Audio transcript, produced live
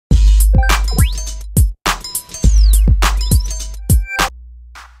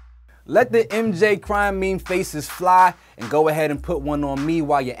Let the MJ crime meme faces fly and go ahead and put one on me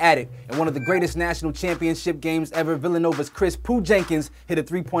while you're at it. In one of the greatest national championship games ever, Villanova's Chris Pooh Jenkins hit a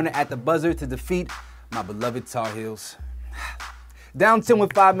three-pointer at the buzzer to defeat my beloved Tar Heels. Down 10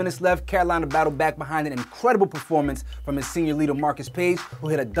 with 5 minutes left, Carolina battled back behind an incredible performance from his senior leader Marcus Page, who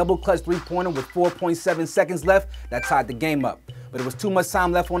hit a double-clutch three-pointer with 4.7 seconds left that tied the game up. But it was too much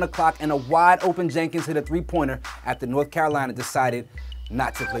time left on the clock, and a wide-open Jenkins hit a three-pointer after North Carolina decided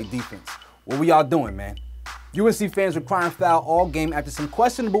not to play defense. What were y'all doing, man? UNC fans were crying foul all game after some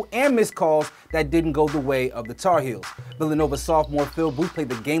questionable and missed calls that didn't go the way of the Tar Heels. Villanova sophomore Phil Booth played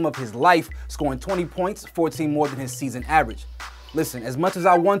the game of his life, scoring 20 points, 14 more than his season average. Listen, as much as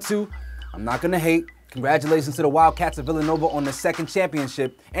I want to, I'm not going to hate. Congratulations to the Wildcats of Villanova on their second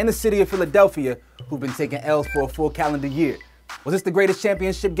championship, and the city of Philadelphia, who've been taking L's for a full calendar year. Was this the greatest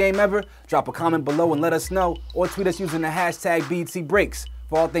championship game ever? Drop a comment below and let us know, or tweet us using the hashtag BETBreaks.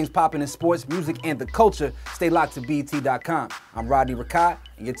 For all things popping in sports, music, and the culture, stay locked to BET.com. I'm Rodney Ncaa,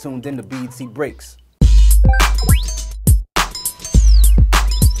 and you're tuned in to BET Breaks.